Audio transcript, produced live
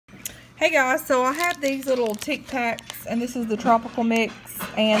Hey guys, so I have these little Tic Tacs, and this is the tropical mix,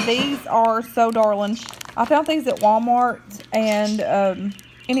 and these are so darling. I found these at Walmart, and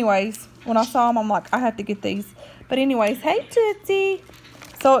anyways, when I saw them, I'm like, I have to get these. But anyways, hey Tootsie.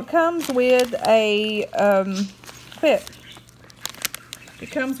 So it comes with a quit.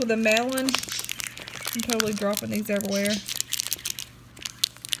 It comes with a melon. I'm totally dropping these everywhere.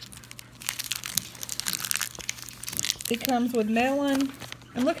 It comes with melon.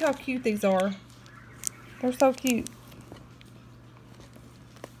 And look how cute these are. They're so cute.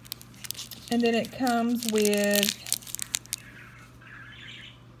 And then it comes with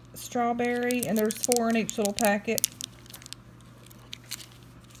strawberry, and there's 4 in each little packet.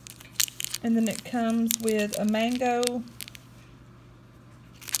 And then it comes with a mango.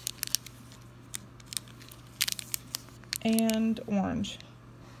 And orange.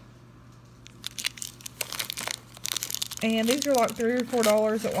 And these are like $3 or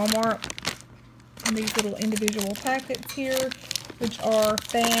 $4 at Walmart. And these little individual packets here, which are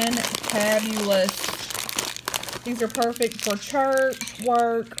fantabulous. These are perfect for church,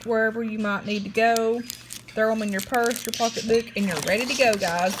 work, wherever you might need to go. Throw them in your purse, your pocketbook, and you're ready to go,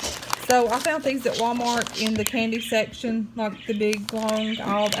 guys. So I found these at Walmart in the candy section, like the big long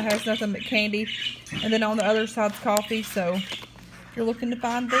aisle that has nothing but candy. And then on the other side's coffee. So if you're looking to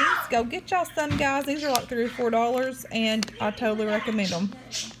find these, go get y'all some, guys. These are like $3 or $4, and I totally recommend them.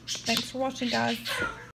 Thanks for watching, guys.